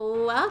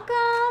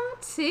Welcome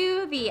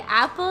to the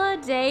Apple a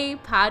Day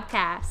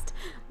podcast.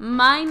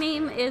 My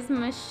name is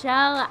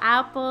Michelle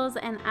Apples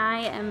and I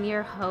am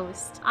your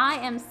host. I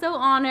am so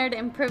honored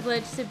and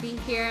privileged to be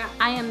here.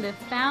 I am the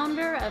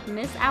founder of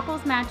Miss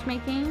Apples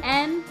Matchmaking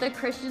and the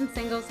Christian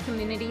Singles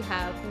Community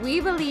Hub.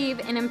 We believe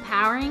in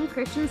empowering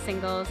Christian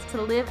singles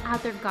to live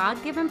out their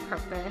God-given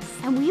purpose,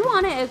 and we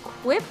want to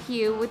equip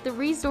you with the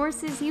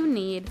resources you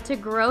need to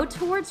grow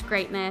towards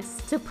greatness,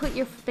 to put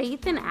your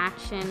faith in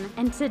action,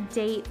 and to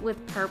date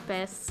with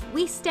purpose.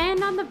 We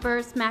stand on the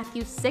verse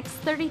Matthew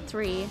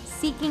 6:33,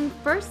 seeking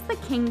first the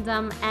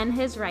kingdom and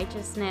his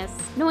righteousness,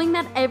 knowing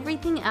that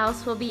everything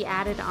else will be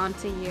added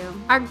onto you.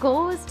 Our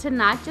goal is to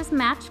not just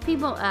match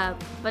people up,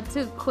 but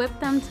to equip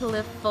them to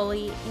live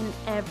fully in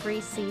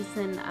every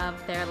season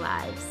of their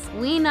lives.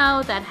 We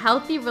know that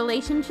healthy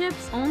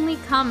relationships only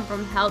come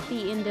from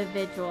healthy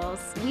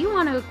individuals. We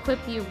want to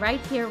equip you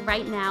right here,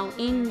 right now,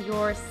 in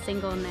your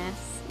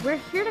singleness. We're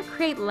here to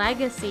create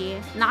legacy,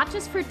 not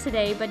just for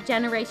today, but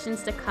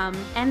generations to come.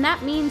 And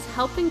that means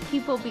helping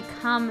people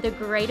become the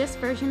greatest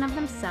version of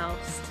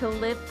themselves, to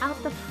live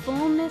out the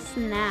fullness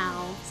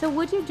now. So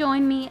would you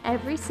join me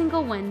every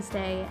single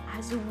Wednesday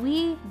as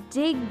we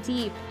dig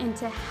deep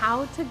into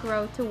how to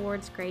grow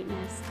towards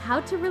greatness,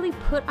 how to really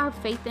put our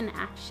faith in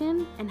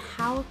action, and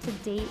how to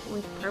date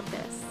with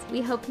purpose.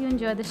 We hope you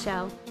enjoy the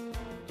show.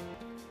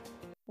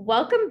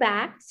 Welcome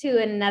back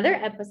to another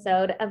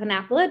episode of An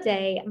Apple a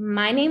Day.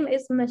 My name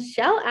is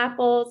Michelle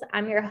Apples.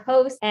 I'm your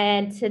host,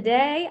 and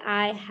today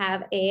I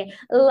have a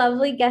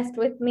lovely guest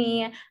with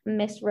me,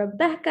 Miss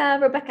Rebecca.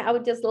 Rebecca, I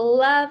would just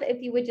love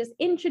if you would just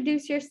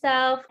introduce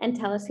yourself and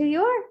tell us who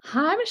you are.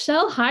 Hi,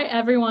 Michelle. Hi,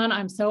 everyone.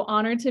 I'm so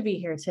honored to be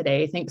here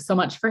today. Thanks so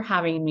much for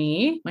having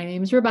me. My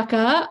name is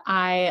Rebecca.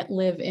 I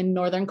live in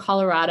Northern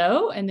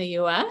Colorado in the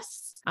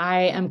U.S.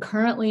 I am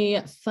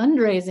currently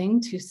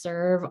fundraising to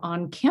serve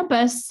on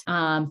campus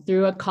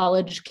through a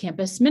college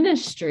campus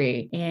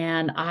ministry.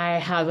 And I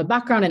have a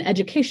background in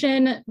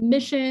education,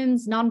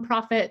 missions,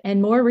 nonprofit,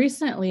 and more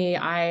recently,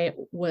 I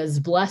was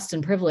blessed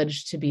and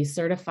privileged to be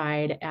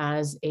certified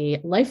as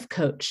a life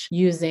coach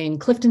using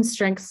Clifton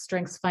Strengths,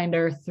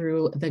 StrengthsFinder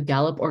through the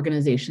Gallup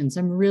organization. So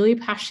I'm really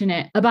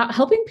passionate about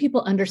helping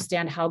people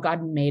understand how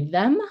God made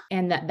them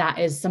and that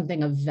is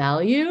something of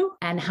value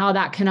and how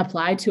that can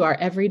apply to our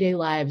everyday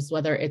lives,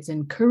 whether it's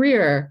in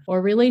career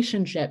or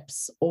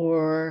relationships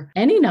or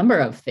any number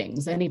of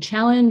things, any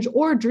challenge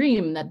or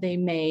dream that they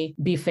may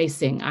be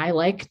facing. I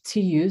like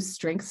to use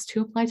strengths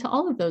to apply to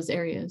all of those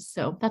areas.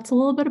 So that's a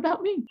little bit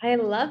about me. I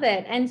love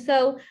it. And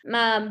so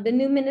the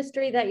new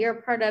ministry that you're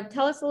a part of,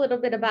 tell us a little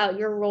bit about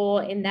your role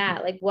in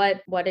that. Like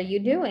what are you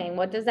doing?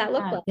 What does that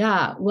look like?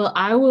 Yeah, well,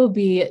 I will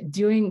be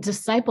doing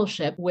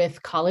discipleship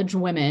with college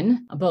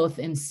women, both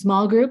in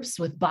small groups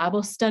with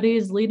Bible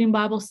studies, leading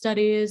Bible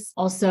studies,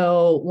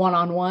 also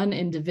one-on-one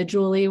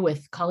individually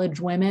with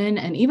college women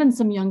and even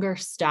some younger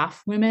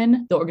staff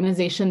women. The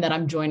organization that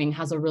I'm joining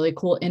has a really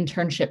cool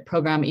internship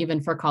program,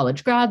 even for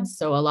college grads.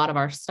 So a lot of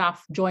our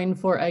staff join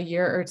for a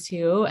year or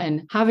two,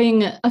 and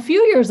having a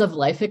few years of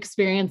life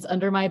experience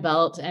under my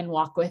belt and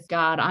walk with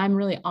God, I'm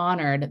really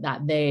honored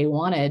that they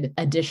wanted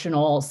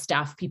additional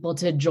staff people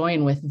to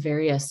join with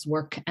various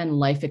work and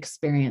life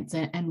experience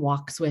and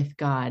walks with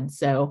God.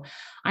 So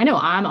I know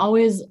I'm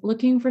always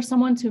looking for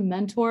someone to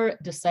mentor,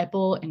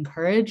 disciple,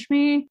 encourage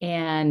me.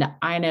 And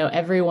I know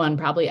everyone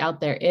probably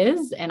out there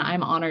is, and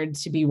I'm honored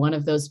to be one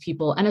of those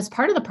people. And as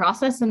part of the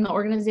process in the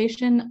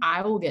organization,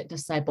 I will get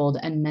discipled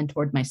and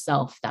mentored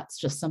myself. That's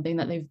just something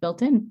that they've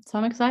built in. So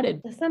I'm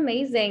excited. That's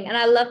amazing. And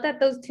I love that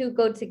those two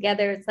go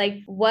together. It's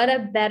like, what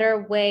a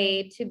better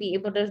way to be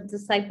able to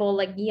disciple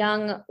like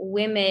young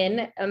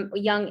women,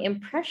 young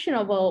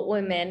impressionable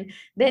women,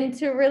 than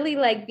to really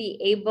like be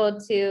able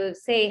to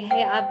say,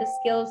 hey, I have the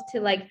skills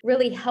to like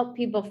really help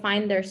people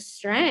find their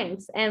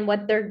strengths and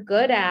what they're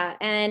good at.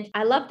 And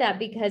I love that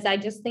because I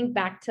just think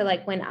back to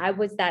like when I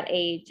was that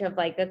age of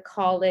like a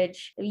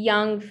college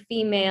young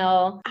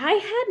female, I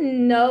had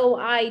no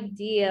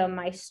idea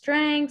my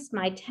strengths,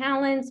 my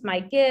talents, my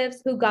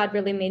gifts, who God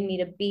really made me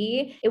to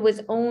be. It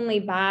was only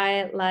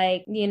by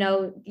like,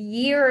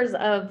 years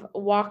of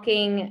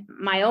walking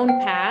my own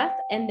path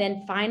and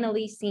then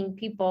finally seeing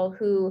people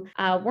who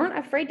weren't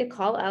afraid to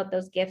call out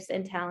those gifts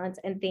and talents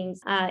and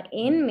things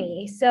in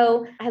me.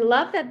 So I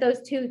love that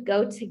those two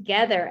go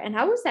together. And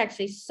I was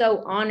actually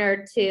so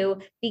honored to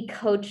be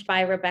coached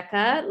by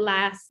Rebecca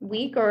last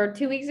week or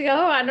 2 weeks ago.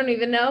 I don't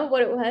even know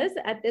what it was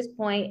at this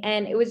point.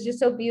 And it was just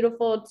so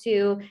beautiful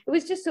it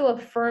was just so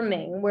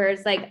affirming.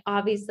 Whereas like,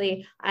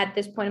 obviously at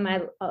this point in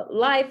my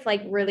life,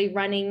 like really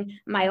running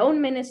my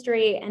own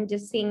ministry and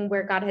just seeing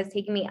where God has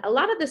taken me, a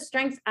lot of the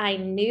strengths I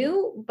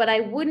knew, but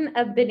I wouldn't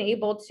have been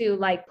able to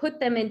like put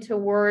them into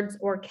words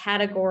or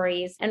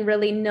categories and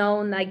really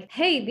known like,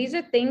 hey, these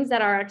are things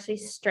that are actually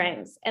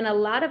strengths. And a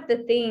lot of the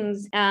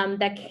things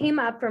that came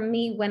up for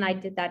me when I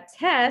did that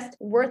test test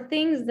were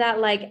things that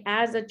like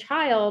as a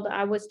child,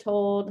 I was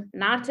told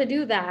not to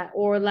do that.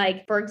 Or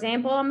like, for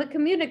example, I'm a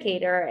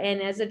communicator.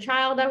 And as a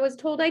child, I was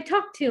told I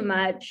talk too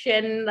much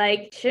and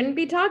like shouldn't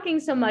be talking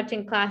so much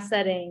in class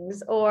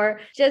settings or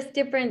just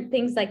different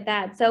things like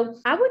that. So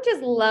I would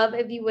just love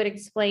if you would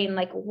explain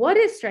like what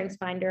is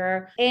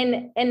StrengthsFinder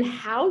and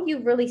how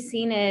you've really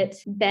seen it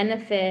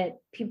benefit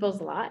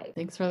people's lives.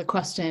 Thanks for the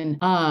question.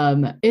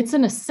 It's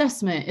an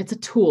assessment. It's a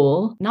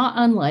tool, not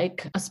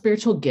unlike a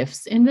spiritual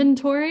gifts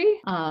inventory.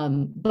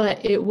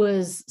 But it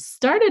was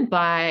started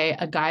by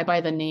a guy by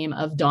the name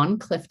of Don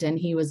Clifton.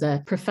 He was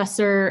a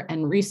professor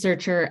and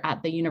researcher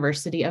at the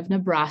University of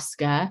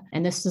Nebraska.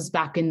 And this was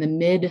back in the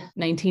mid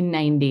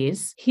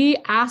 1990s. He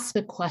asked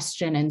the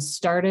question and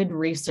started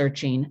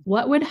researching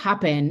what would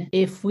happen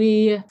if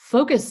we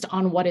focused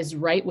on what is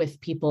right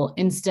with people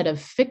instead of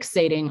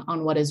fixating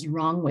on what is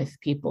wrong with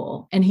people.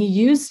 And he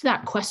used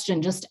that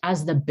question just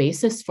as the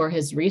basis for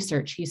his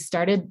research. He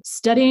started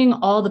studying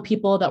all the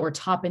people that were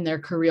top in their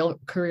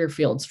career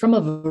fields from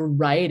a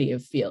variety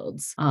of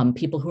fields,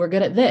 people who are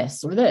good at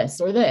this or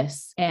this or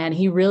this. And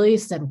he really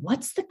said,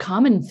 what's the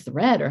common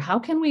thread, or how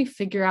can we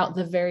figure out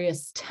the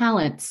various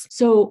talents?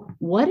 So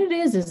what it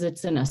is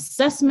it's an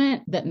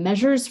assessment that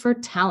measures for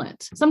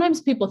talent.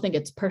 Sometimes people think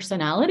it's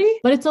personality,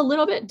 but it's a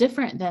little bit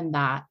different than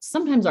that.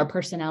 Sometimes our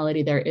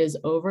personality, there is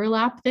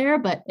overlap there,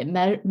 but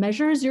it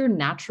measures your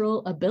natural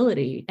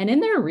ability. And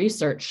in their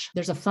research,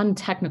 there's a fun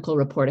technical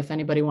report if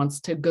anybody wants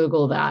to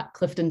Google that,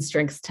 Clifton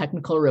Strengths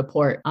technical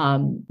report.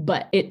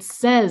 But it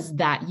says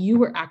that you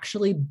were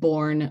actually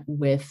born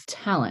with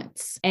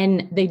talents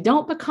and they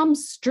don't become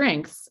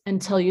strengths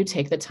until you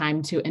take the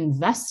time to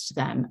invest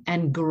them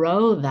and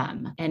grow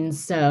them. And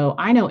so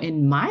I know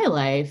in my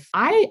life,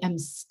 I am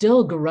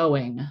still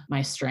growing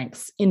my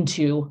strengths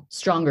into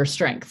stronger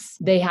strengths.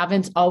 They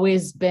haven't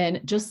always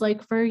been, just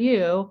like for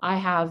you, I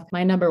have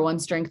my number one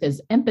strength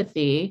is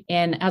empathy.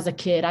 And as a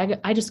kid,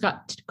 I just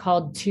got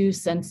called too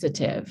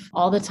sensitive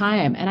all the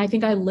time. And I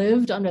think I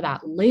lived under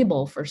that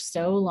label for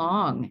so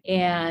long.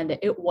 And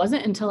it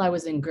wasn't until I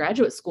was in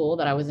graduate school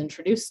that I was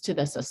introduced to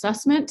this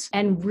assessment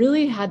and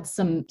really had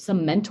some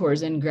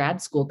mentors in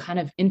grad school kind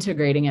of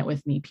integrating it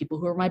with me, people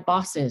who are my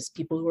bosses,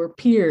 people who are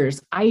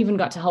peers. I even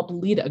got to help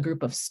lead a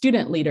group of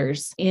student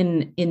leaders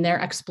in their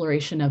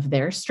exploration of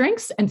their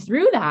strengths. And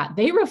through that,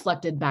 they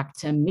reflected back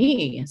to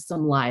me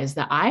some lies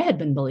that I had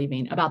been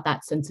believing about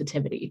that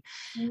sensitivity.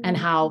 And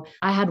how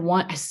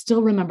I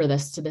still remember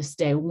this to this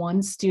day.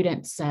 One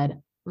student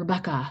said,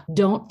 Rebecca,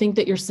 don't think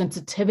that your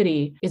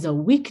sensitivity is a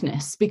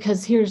weakness,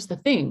 because here's the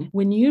thing.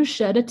 When you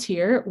shed a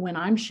tear, when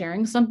I'm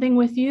sharing something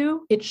with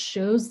you, it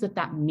shows that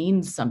that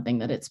means something,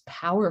 that it's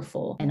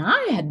powerful. And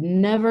I had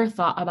never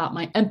thought about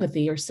my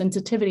empathy or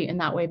sensitivity in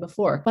that way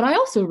before. But I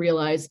also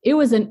realized it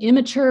was an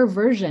immature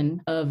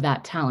version of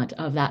that talent,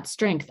 of that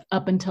strength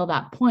up until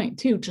that point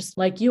too. Just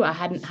like you, I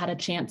hadn't had a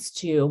chance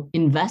to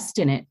invest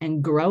in it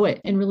and grow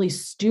it and really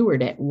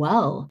steward it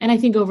well. And I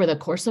think over the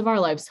course of our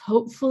lives,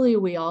 hopefully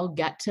we all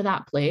get to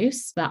that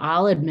place. But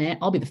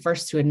I'll be the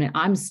first to admit,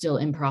 I'm still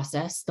in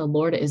process. The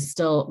Lord is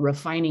still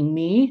refining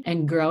me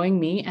and growing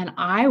me. And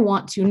I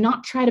want to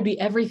not try to be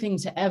everything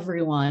to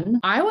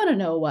everyone. I want to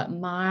know what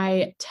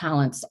my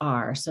talents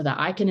are so that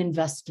I can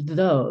invest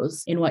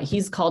those in what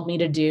He's called me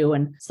to do.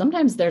 And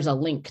sometimes there's a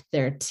link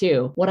there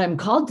too. What I'm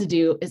called to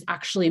do is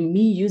actually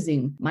me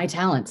using my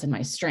talents and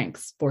my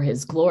strengths for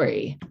His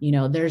glory. You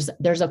know, there's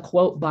a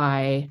quote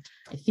by,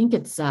 I think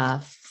it's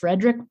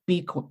Frederick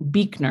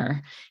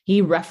Buechner.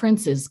 He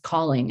references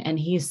calling and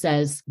he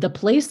says, the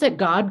place that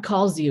God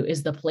calls you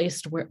is the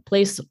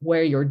place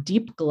where your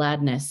deep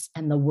gladness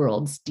and the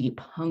world's deep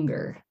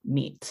hunger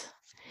meet.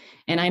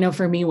 And I know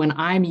for me, when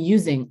I'm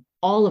using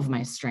all of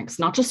my strengths,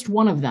 not just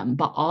one of them,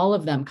 but all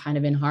of them kind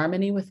of in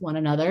harmony with one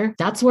another,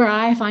 that's where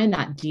I find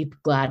that deep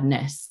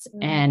gladness.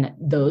 And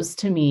those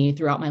to me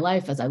throughout my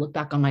life, as I look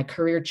back on my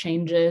career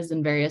changes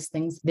and various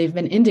things, they've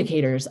been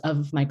indicators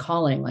of my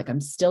calling. Like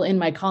I'm still in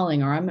my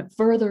calling or I'm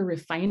further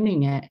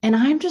refining it. And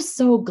I'm just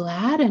so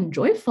glad and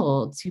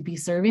joyful to be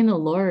serving the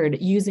Lord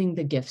using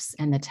the gifts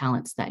and the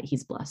talents that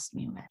He's blessed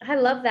me with. I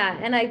love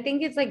that. And I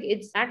think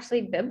it's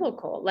actually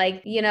biblical.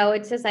 Like,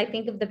 it's just, I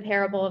think of the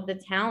parable of the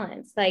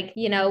talents, like,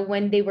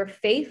 when they were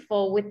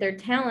faithful with their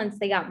talents,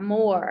 they got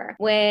more.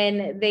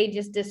 When they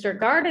just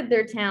disregarded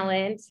their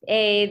talent,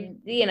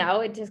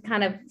 it just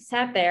kind of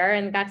sat there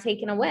and got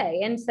taken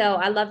away. And so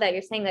I love that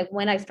you're saying, like,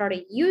 when I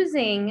started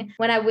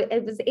I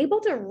was able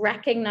to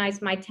recognize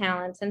my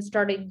talents and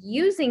started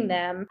using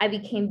them, I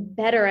became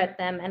better at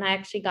them. And I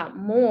actually got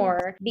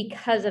more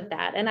because of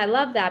that. And I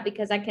love that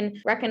because I can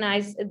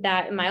recognize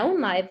that in my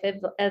own life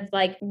of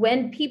like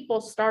when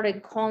people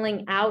started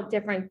calling out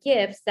different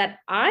gifts that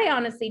I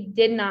honestly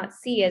did not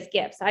see as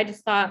gifts. I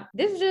just thought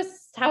this is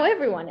just how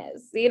everyone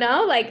is,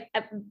 like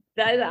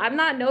I'm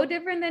not no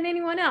different than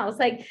anyone else.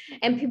 Like,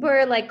 and people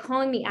are like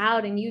calling me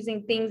out and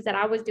using things that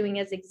I was doing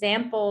as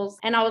examples.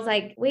 And I was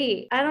like,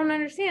 wait, I don't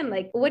understand.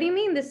 Like, what do you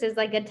mean this is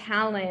like a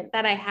talent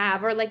that I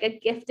have or like a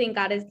gifting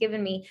God has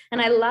given me?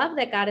 And I love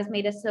that God has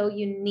made us so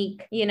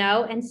unique,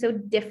 and so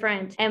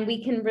different. And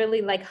we can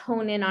really like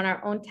hone in on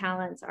our own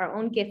talents, our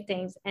own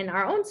giftings, and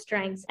our own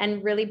strengths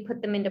and really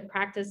put them into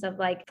practice of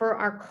like for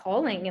our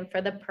calling and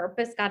for the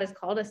purpose God has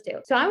called us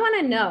to. So I want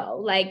to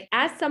know, like,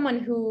 as someone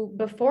who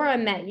before I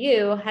met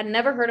you had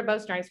never heard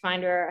about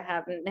StrengthsFinder,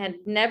 had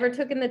never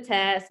taken the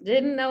test,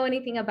 didn't know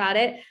anything about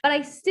it, but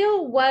I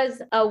still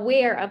was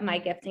aware of my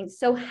giftings.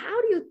 So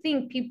how do you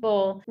think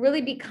people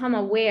really become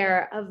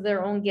aware of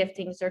their own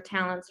giftings or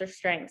talents or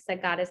strengths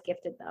that God has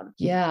gifted them?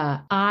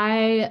 Yeah,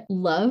 I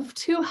love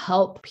to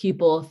help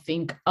people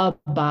think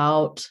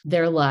about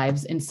their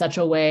lives in such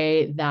a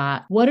way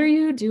that what are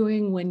you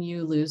doing when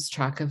you lose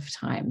track of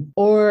time?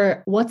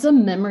 Or what's a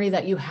memory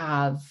that you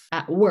have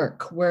at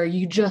work where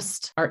you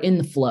just are in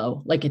the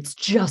flow, like it's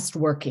just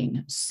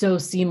working so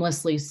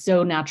seamlessly,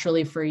 so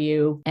naturally for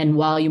you. And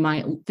while you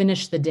might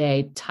finish the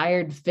day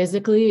tired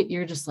physically,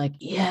 you're just like,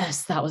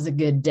 yes, that was a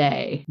good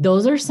day.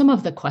 Those are some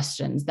of the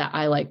questions that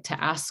I like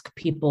to ask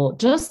people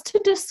just to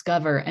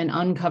discover and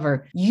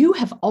uncover. You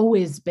have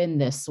always been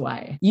this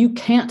way. You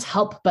can't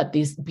help but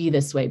be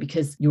this way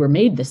because you were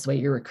made this way.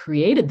 You were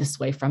created this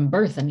way from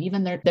birth. And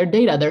even their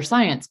data, their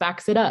science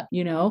backs it up,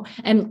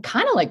 and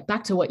kind of like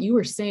back to what you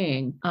were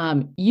saying,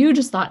 you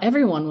just thought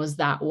everyone was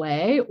that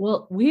way.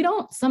 Well, we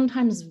don't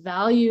sometimes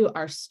value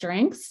our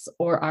strengths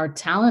or our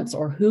talents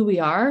or who we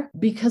are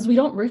because we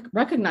don't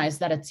recognize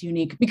that it's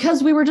unique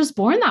because we were just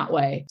born that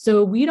way.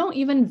 So we don't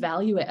even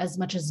value it as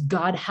much as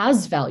God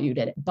has valued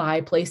it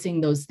by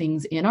placing those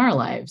things in our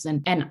lives.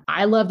 And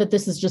I love that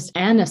this is just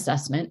an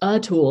assessment, a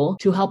tool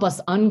to help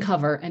us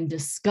uncover and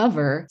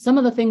discover some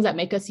of the things that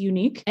make us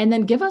unique and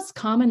then give us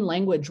common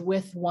language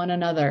with one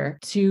another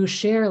to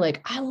share.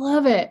 Like, I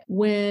love it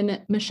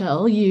when,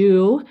 Michelle,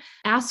 you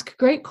ask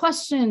great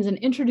questions and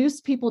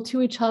introduce people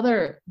to each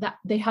other that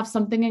they have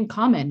something in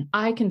common.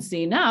 I can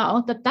see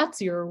now that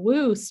that's your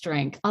woo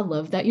strength. I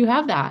love that you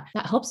have that.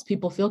 That helps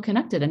people feel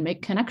connected and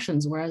make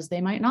connections, whereas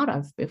they might not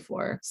have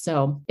before.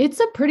 So it's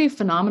a pretty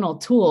phenomenal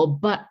tool,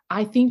 but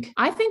I think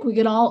we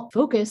could all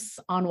focus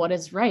on what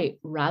is right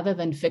rather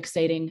than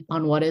fixating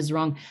on what is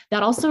wrong.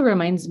 That also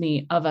reminds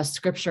me of a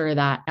scripture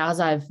that as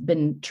I've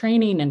been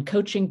training and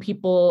coaching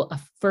people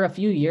for a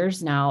few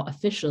years now,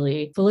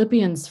 officially,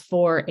 Philippians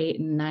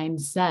 4:8-9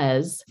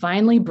 says,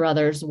 finally,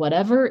 brothers,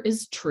 whatever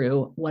is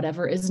true,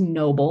 whatever is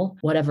noble,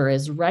 whatever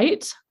is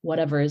right,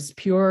 whatever is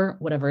pure,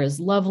 whatever is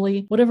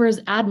lovely, whatever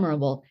is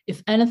admirable,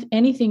 if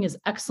anything is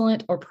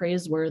excellent or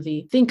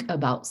praiseworthy, think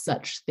about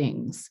such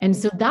things. And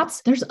so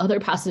there's other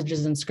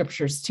passages in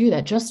scriptures too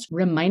that just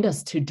remind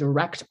us to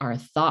direct our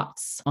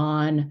thoughts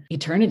on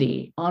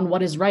eternity, on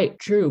what is right,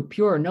 true,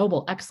 pure,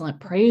 noble, excellent,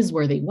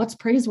 praiseworthy. What's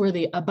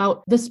praiseworthy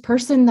about this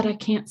person that I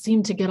can't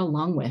seem to get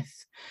along with?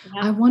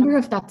 Yeah. I wonder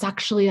if that's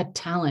actually a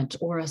talent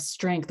or a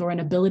strength or an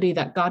ability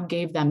that God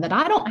gave them that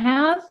I don't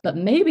have, but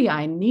maybe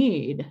I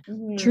need.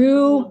 Mm-hmm.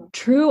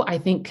 True. I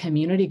think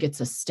community gets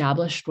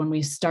established when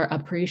we start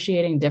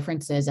appreciating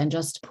differences and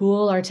just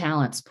pool our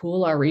talents,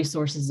 pool our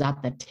resources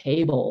at the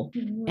table,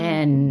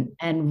 mm-hmm.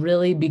 and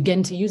really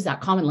begin to use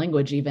that common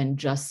language even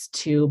just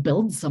to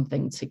build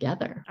something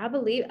together.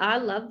 I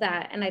love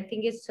that. And I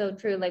think it's so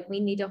true. Like, we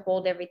need to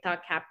hold every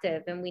thought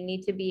captive and we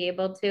need to be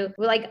able to,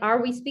 like,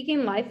 are we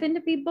speaking life into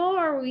people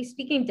or are we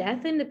speaking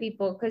death into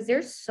people? Because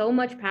there's so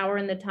much power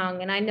in the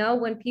tongue. And I know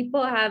when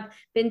people have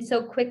been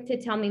so quick to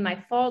tell me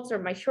my faults or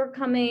my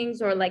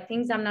shortcomings or like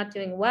things I'm not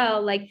doing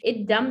well, like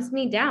it dumbs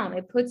me down.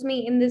 It puts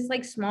me in this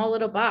like small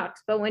little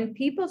box. But when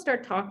people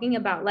start talking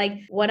about like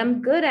what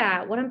I'm good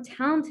at, what I'm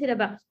talented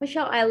about,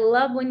 Michelle, I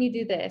love when you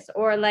do this,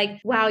 or like,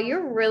 wow,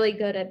 you're really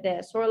good at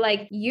this, or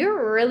like,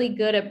 you're really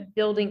good at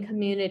building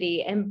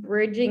community and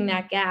bridging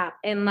that gap.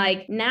 And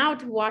like, now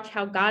to watch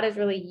how God has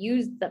really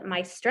used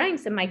my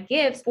strengths and my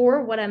gifts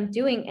for what I'm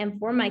doing and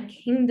for my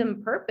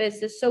kingdom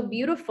purpose is so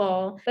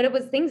beautiful. But it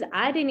was things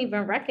I didn't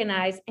even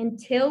recognize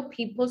until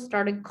people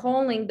started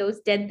calling those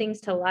dead things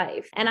to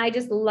life. And I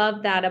just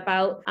love that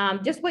about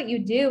just what you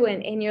do.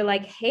 And you're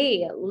like,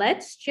 hey,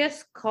 let's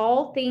just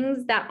call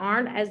things that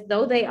aren't as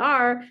though they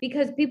are,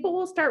 because people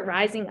will start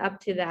rising up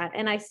to that.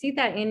 And I see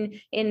that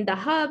in the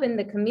hub and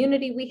the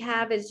community we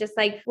have is just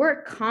like,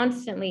 we're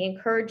constantly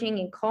encouraging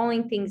and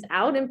calling things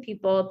out in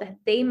people that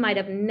they might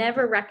have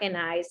never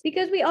recognized,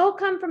 because we all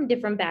come from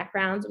different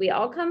backgrounds. We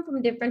all come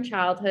from different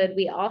childhood.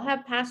 We all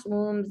have past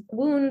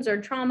wounds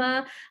or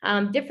trauma,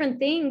 different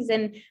things.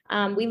 And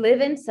we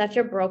live in such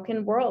a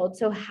broken world.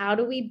 So how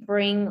do we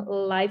bring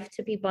life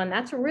to people? And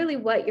that's really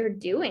what you're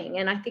doing.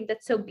 And I think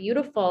that's so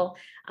beautiful,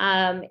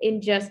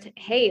 in just,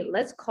 hey,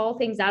 let's call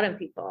things out in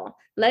people.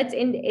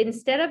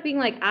 Instead of being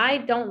like, I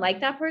don't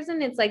like that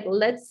person, it's like,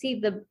 let's see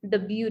the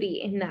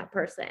beauty in that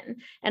person.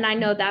 And I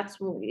know that's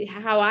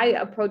how I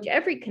approach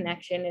every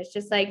connection. It's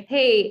just like,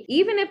 hey,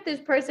 even if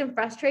this person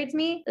frustrates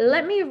me,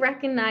 let me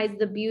recognize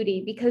the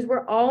beauty, because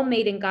we're all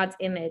made in God's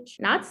image,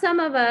 not some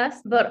of us,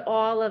 but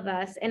all of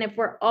us. And if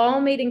we're all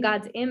made in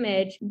God's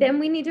image, then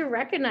we need to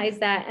recognize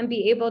that and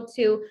be able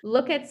to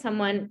look at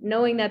someone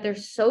knowing that they're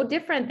so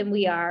different than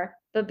we are,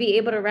 but be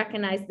able to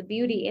recognize the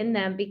beauty in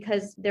them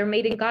because they're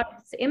made in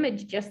God's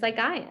image, just like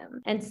I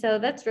am. And so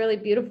that's really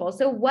beautiful.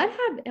 So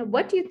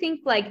what do you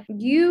think, like,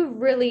 you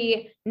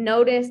really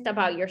noticed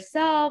about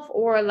yourself,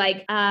 or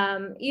like,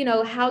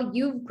 how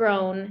you've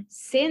grown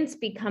since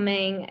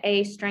becoming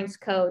a strengths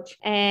coach,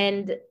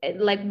 and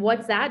like,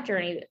 what's that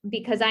journey?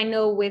 Because I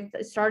know with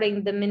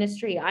starting the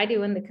ministry I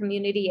do in the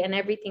community and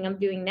everything I'm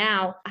doing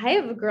now, I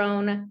have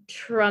grown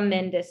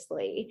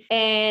tremendously.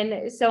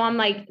 And so I'm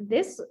like,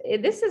 this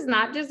is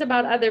not just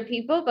about other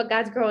people, but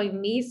God's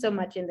growing me so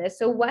much in this.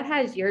 So what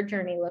has your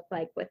journey looked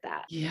like with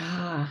that?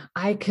 Yeah,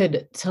 I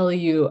could tell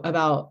you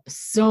about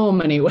so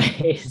many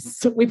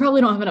ways. We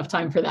probably don't have enough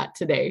time for that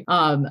today.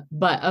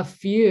 But a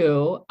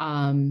few,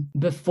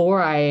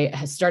 before I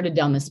had started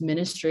down this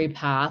ministry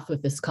path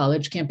with this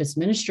college campus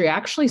ministry, I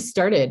actually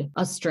started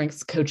a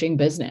strengths coaching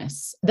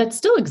business that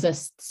still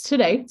exists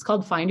today. It's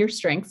called Find Your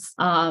Strengths.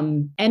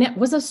 And it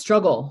was a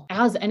struggle,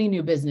 as any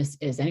new business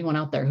is. Anyone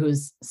out there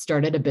who's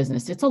started a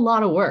business, it's a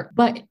lot of work.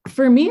 But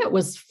for me, it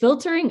was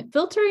filtering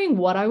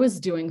what I was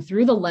doing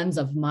through the lens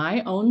of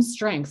my own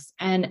strengths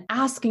and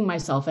asking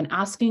myself and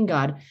asking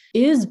God,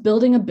 is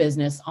building a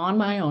business on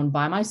my own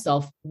by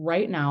myself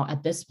right now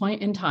at this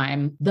point in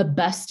time the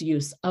best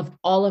use of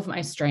all of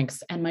my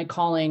strengths and my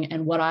calling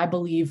and what I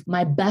believe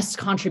my best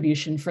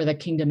contribution for the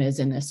kingdom is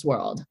in this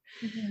world?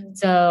 Mm-hmm.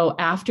 So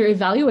after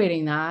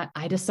evaluating that,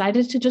 I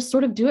decided to just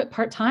sort of do it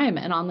part-time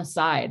and on the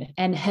side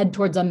and head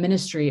towards a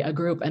ministry, a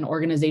group, an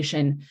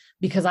organization,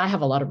 because I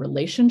have a lot of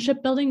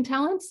relationship building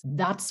talents.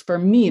 That's for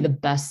me the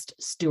best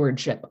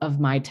stewardship of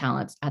my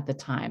talents at the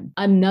time.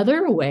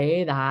 Another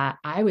way that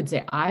I would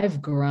say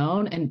I've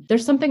grown, and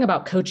there's something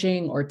about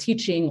coaching or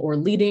teaching or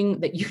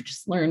leading that you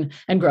just learn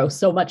and grow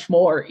so much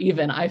more,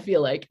 even I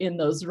feel like in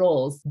those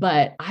roles.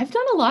 But I've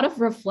done a lot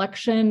of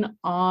reflection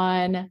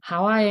on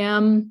how I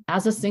am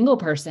as a single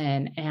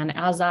person and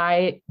as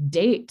I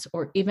date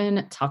or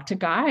even talk to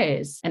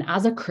guys, and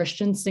as a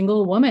Christian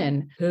single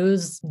woman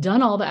who's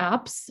done all the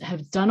apps,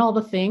 have done all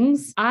the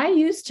things. I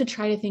used to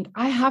try to think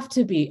I have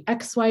to be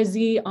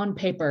XYZ on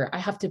paper. I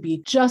have to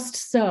be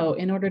just so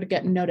in order to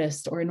get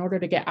noticed, or in order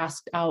to get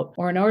asked out,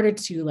 or in order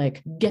to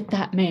like get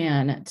that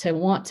man to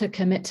want to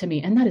commit to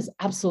me. And that is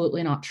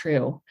absolutely not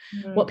true.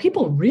 Mm-hmm. What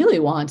people really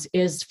want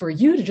is for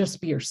you to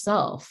just be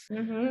yourself.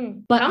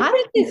 Mm-hmm. But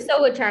confidence is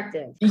so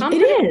attractive.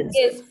 Confidence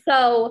is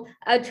so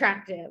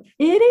attractive.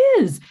 It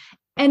is.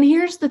 And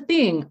here's the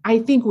thing, I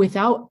think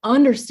without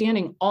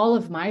understanding all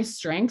of my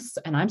strengths,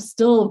 and I'm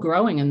still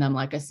growing in them,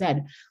 like I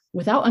said,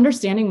 without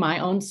understanding my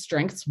own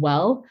strengths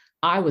well,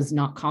 I was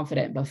not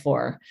confident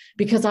before,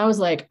 because I was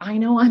like, I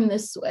know I'm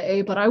this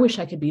way, but I wish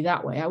I could be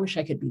that way. I wish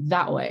I could be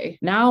that way.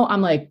 Now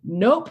I'm like,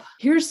 nope,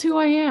 here's who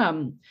I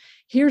am.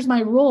 Here's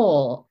my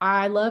role.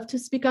 I love to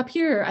speak up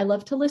here. I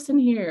love to listen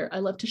here. I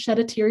love to shed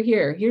a tear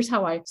here. Here's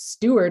how I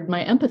steward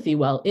my empathy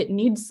well. It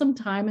needs some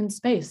time and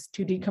space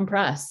to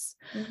decompress.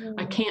 Mm-hmm.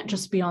 I can't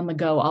just be on the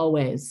go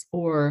always.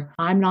 Or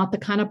I'm not the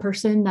kind of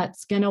person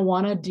that's going to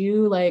want to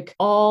do like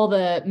all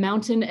the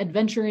mountain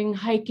adventuring,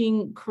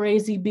 hiking,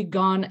 crazy, be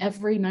gone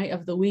every night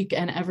of the week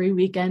and every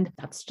weekend.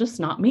 That's just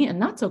not me.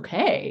 And that's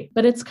okay.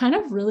 But it's kind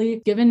of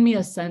really given me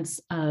a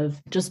sense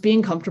of just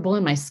being comfortable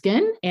in my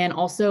skin. And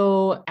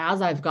also,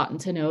 as I've gotten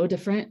to know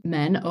different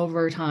men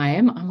over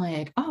time, I'm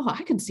like, oh,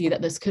 I could see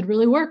that this could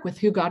really work with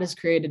who God has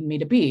created me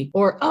to be.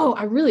 Or, oh,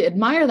 I really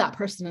admire that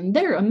person and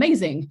they're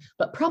amazing,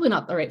 but probably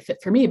not the right fit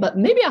for me, but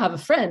maybe I have a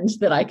friend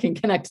that I can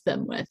connect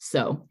them with.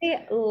 So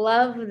I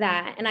love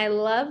that. And I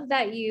love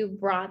that you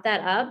brought that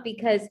up,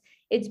 because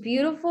it's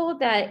beautiful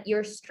that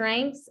your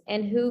strengths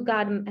and who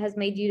God has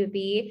made you to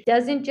be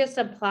doesn't just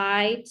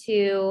apply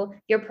to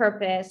your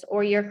purpose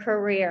or your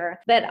career,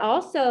 but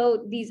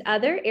also these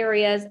other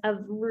areas of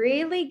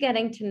really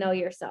getting to know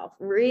yourself,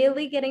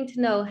 really getting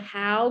to know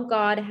how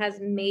God has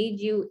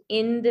made you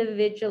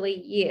individually,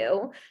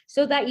 you,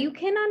 so that you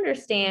can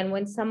understand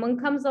when someone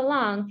comes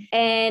along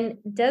and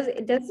does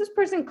this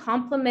person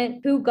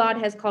complement who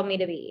God has called me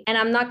to be? And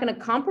I'm not going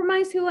to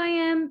compromise who I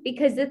am,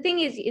 because the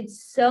thing is,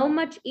 it's so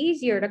much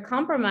easier to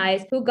compromise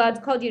who God's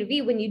called you to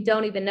be when you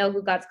don't even know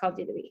who God's called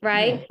you to be,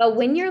 right? Yeah. But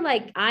when you're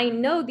like, I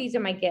know these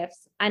are my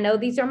gifts, I know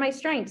these are my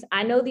strengths,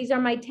 I know these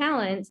are my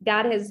talents,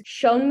 God has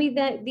shown me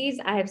that these,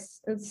 I have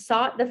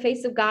sought the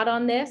face of God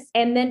on this,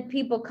 and then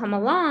people come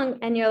along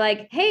and you're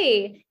like,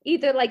 hey,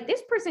 either like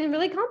this person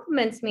really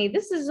compliments me,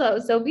 this is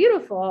so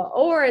beautiful,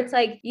 or it's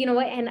like, you know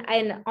what,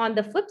 and on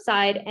the flip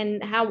side,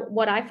 and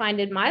what I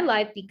find in my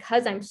life,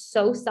 because I'm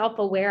so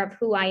self-aware of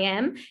who I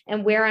am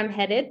and where I'm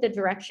headed, the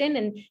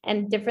direction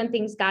and different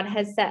things God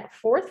has set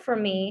forth for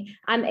me,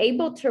 I'm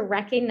able to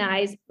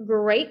recognize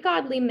great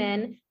godly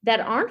men that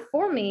aren't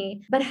for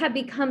me, but have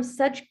become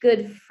such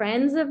good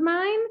friends of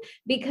mine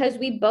because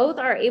we both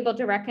are able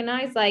to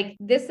recognize like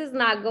this is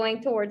not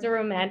going towards a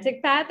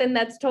romantic path, and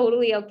that's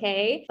totally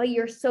okay. But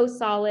you're so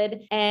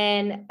solid,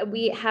 and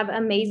we have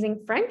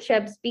amazing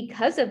friendships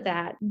because of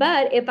that.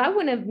 But if I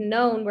wouldn't have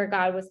known where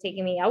God was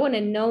taking me, I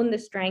wouldn't have known the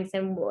strengths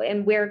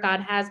and where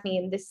God has me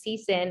in this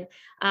season,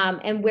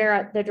 and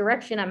where the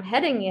direction I'm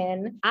heading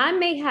in, I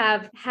may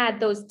have had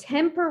those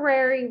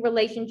temporary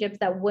relationships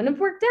that wouldn't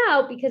have worked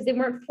out because they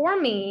weren't for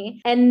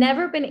me, and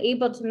never been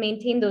able to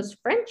maintain those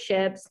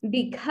friendships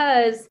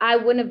because I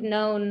wouldn't have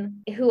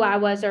known who I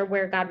was or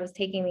where God was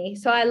taking me.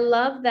 So I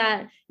love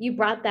that you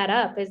brought that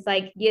up. It's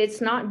like,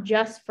 it's not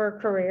just for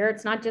career,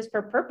 it's not just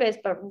for purpose,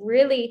 but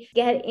really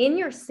get in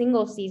your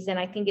single season.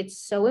 I think it's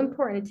so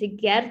important to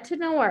get to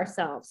know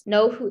ourselves,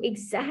 know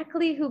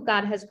exactly who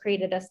God has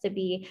created us to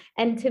be,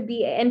 and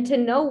to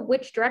know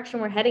which direction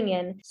we're heading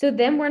in. So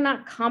then we're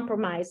not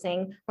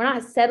compromising, we're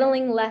not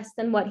settling less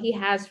than what He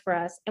has for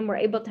us, and we're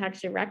able to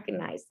actually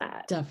recognize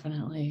that.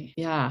 Definitely.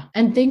 Yeah.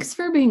 And thanks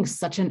for being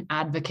such an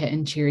advocate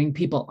and cheering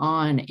people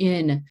on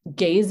in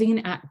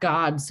gazing at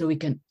God so we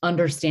can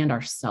understand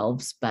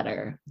ourselves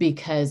better.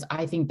 Because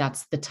I think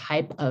that's the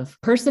type of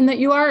person that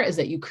you are, is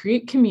that you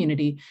create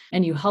community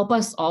and you help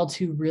us all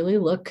to really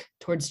look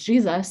towards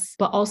Jesus,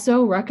 but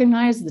also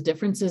recognize the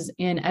differences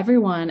in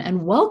everyone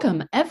and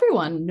welcome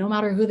everyone, no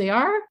matter who they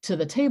are, to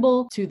the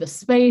table, to the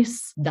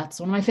space. That's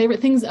one of my favorite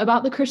things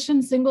about the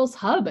Christian Singles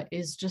Hub,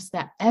 is just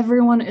that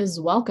everyone is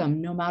welcome,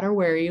 no matter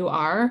where you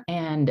are.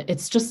 And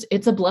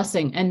it's a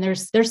blessing. And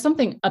there's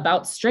something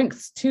about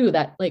strengths too,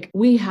 that like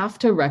we have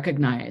to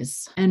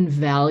recognize and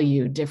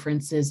value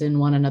differences in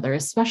one another,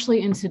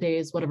 especially in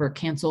today's whatever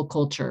cancel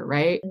culture,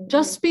 right?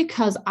 Just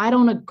because I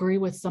don't agree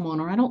with someone,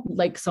 or I don't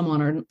like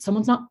someone, or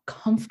someone's not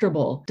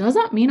comfortable,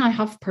 doesn't mean I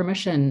have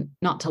permission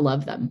not to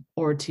love them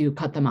or to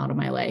cut them out of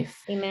my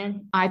life.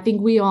 Amen. I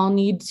think we all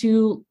need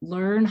to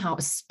learn how,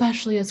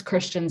 especially as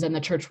Christians in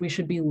the church, we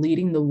should be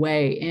leading the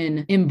way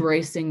in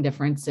embracing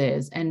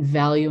differences and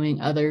valuing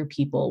other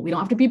people. We don't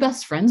have to be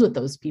best friends with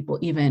those people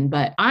even,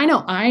 but I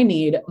know I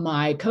need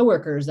my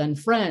coworkers and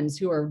friends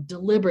who are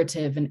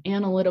deliberative and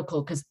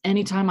analytical, because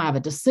anytime I have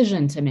a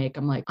decision to make,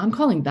 I'm like, I'm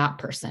calling that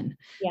person.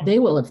 Yeah. They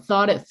will have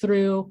thought it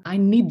through. I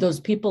need those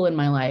people in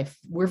my life.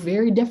 We're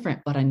very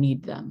different, but I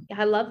need them.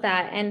 I love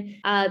that. And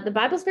the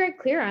Bible's very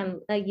clear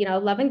on,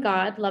 loving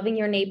God, loving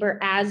your neighbor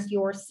as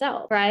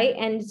yourself, right?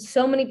 And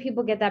so many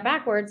people get that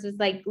backwards. It's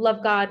like,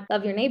 love God,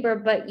 love your neighbor,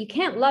 but you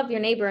can't love your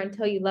neighbor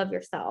until you love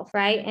yourself,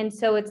 right? And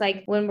so it's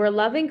like, when we're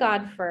loving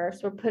God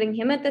first, we're putting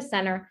Him at the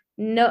center.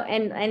 No,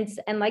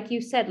 and like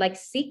you said, like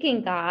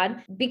seeking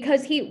God,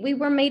 because we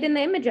were made in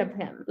the image of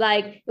Him.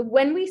 Like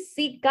when we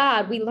seek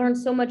God, we learn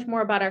so much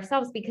more about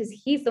ourselves because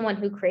He's the one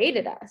who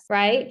created us,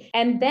 right?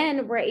 And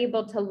then we're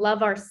able to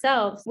love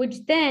ourselves,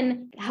 which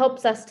then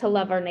helps us to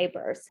love our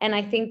neighbors. And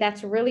I think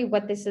that's really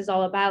what this is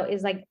all about,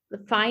 is like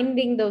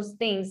finding those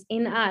things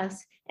in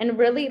us and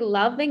really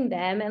loving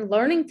them and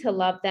learning to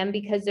love them,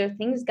 because they're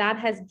things God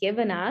has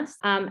given us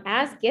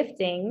as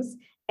giftings.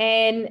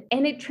 And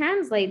it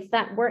translates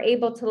that we're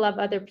able to love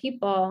other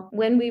people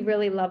when we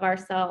really love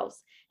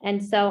ourselves.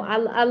 And so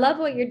I love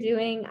what you're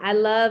doing.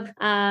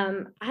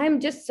 I'm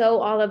just so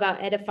all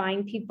about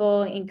edifying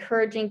people,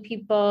 encouraging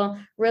people,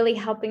 really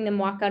helping them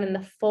walk out in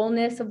the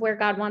fullness of where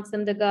God wants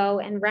them to go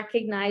and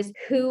recognize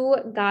who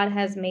God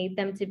has made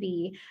them to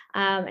be.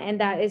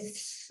 And that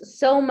is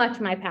so much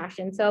my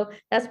passion. So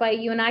that's why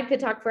you and I could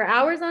talk for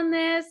hours on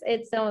this.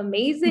 It's so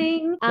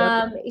amazing.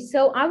 Yep.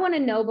 So I want to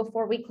know,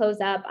 before we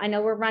close up, I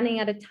know we're running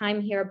out of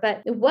time here,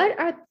 but what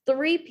are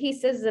 3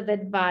 pieces of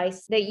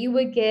advice that you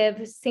would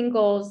give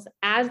singles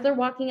as they're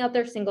walking out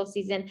their single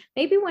season,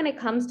 maybe when it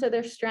comes to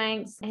their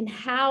strengths, and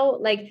how,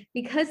 like,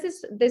 because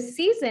this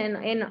season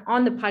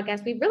on the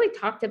podcast, we've really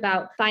talked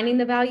about finding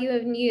the value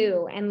in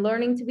you and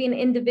learning to be an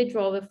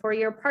individual before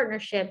your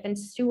partnership and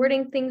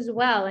stewarding things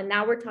well. And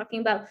now we're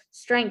talking about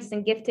strengths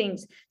and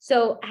giftings.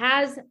 So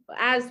as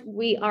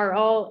we are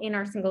all in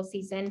our single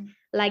season,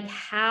 like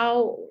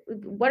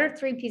what are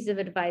 3 pieces of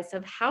advice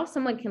of how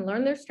someone can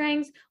learn their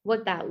strengths,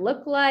 what that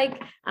look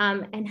like,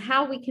 and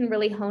how we can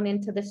really hone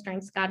into the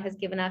strengths God has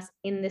given us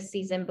in this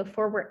season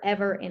before we're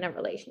ever in a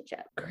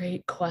relationship?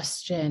 Great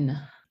question.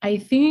 I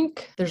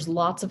think there's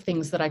lots of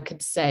things that I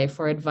could say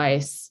for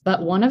advice,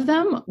 but one of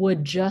them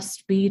would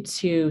just be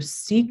to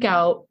seek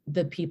out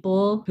the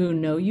people who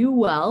know you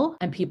well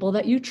and people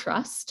that you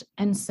trust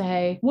and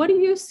say, what do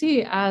you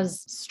see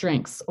as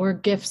strengths or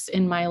gifts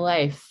in my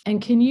life?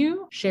 And can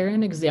you share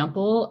an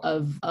example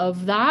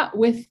of that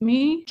with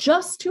me,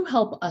 just to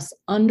help us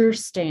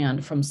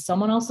understand from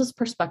someone else's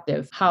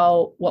perspective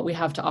how what we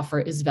have to offer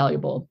is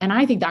valuable? And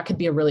I think that could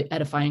be a really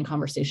edifying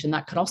conversation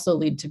that could also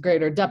lead to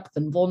greater depth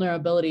and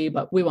vulnerability,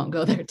 but we we won't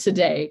go there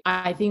today.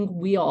 I think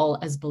we all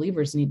as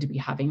believers need to be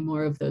having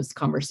more of those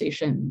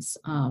conversations.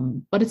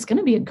 But it's going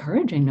to be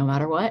encouraging no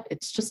matter what.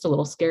 It's just a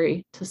little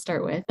scary to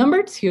start with.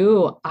 Number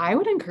two, I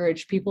would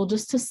encourage people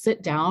just to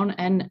sit down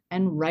and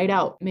write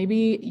out.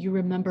 Maybe you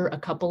remember a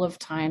couple of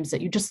times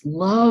that you just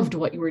loved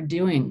what you were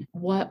doing.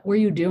 What were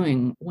you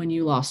doing when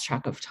you lost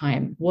track of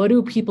time? What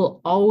do people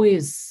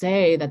always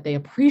say that they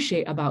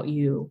appreciate about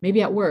you?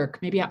 Maybe at work,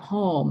 maybe at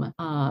home.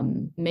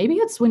 Maybe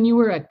it's when you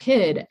were a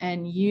kid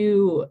and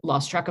you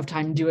lost track of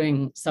time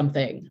doing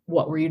something.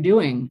 What were you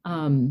doing?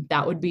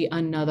 That would be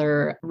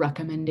another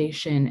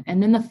recommendation.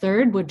 And then the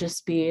third would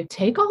just be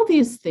take all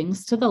these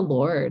things to the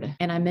Lord.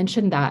 And I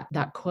mentioned that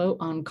quote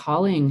on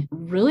calling.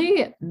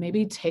 Really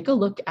maybe take a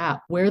look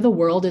at where the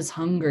world is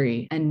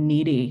hungry and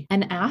needy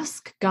and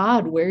ask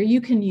God where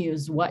you can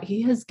use what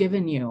he has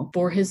given you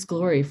for his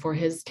glory, for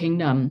his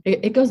kingdom.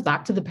 It goes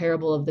back to the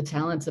parable of the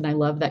talents. And I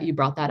love that you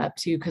brought that up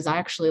too, because I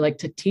actually like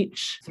to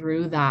teach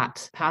through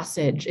that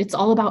passage. It's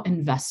all about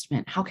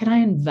investment. How can I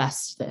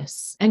invest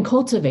this and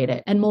cultivate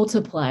it and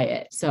multiply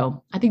it?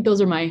 So I think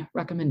those are my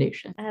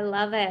recommendations. I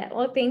love it.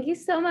 Well, thank you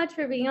so much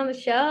for being on the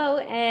show,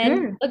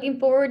 and looking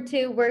forward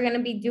to, we're going to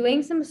be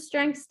doing some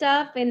strength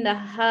stuff in the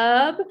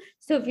hub.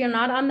 So if you're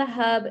not on the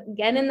hub,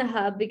 get in the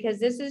hub, because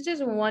this is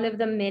just one of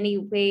the many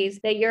ways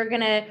that you're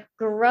going to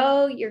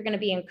grow. You're going to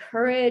be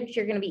encouraged.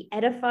 You're going to be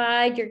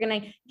edified. You're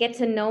going to get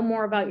to know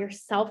more about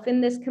yourself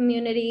in this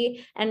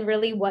community and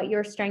really what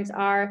your strengths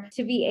are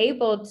to be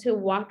able to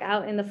walk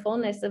out in the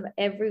fullness of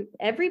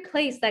every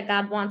place that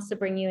God wants to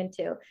bring you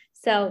into.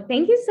 So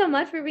thank you so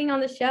much for being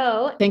on the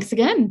show. Thanks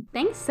again.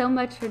 Thanks so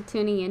much for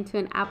tuning into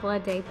an Apple a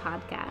Day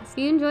podcast. If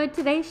you enjoyed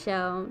today's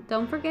show,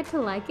 don't forget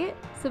to like it,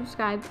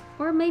 subscribe,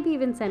 or maybe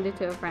even send it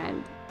to a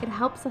friend. It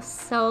helps us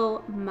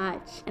so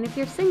much. And if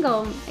you're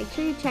single, make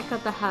sure you check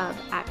out the hub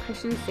at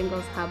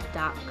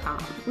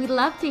christiansingles.hub.com. We'd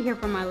love to hear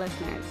from our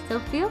listeners, so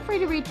feel free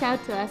to reach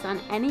out to us on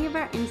any of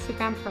our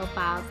Instagram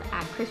profiles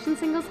at Christian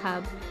Singles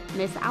Hub,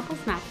 Miss Apples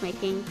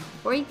Matchmaking,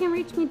 or you can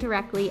reach me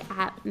directly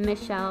at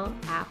Michelle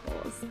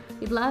Apples.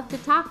 We'd love to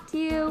talk to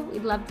you,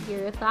 we'd love to hear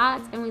your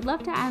thoughts, and we'd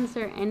love to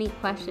answer any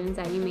questions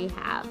that you may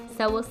have.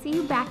 So we'll see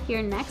you back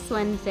here next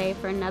Wednesday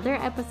for another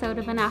episode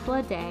of An Apple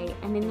a Day,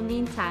 and in the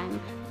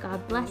meantime,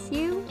 God bless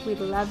you, we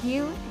love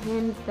you,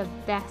 and the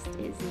best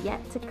is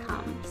yet to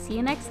come. See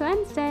you next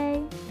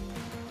Wednesday.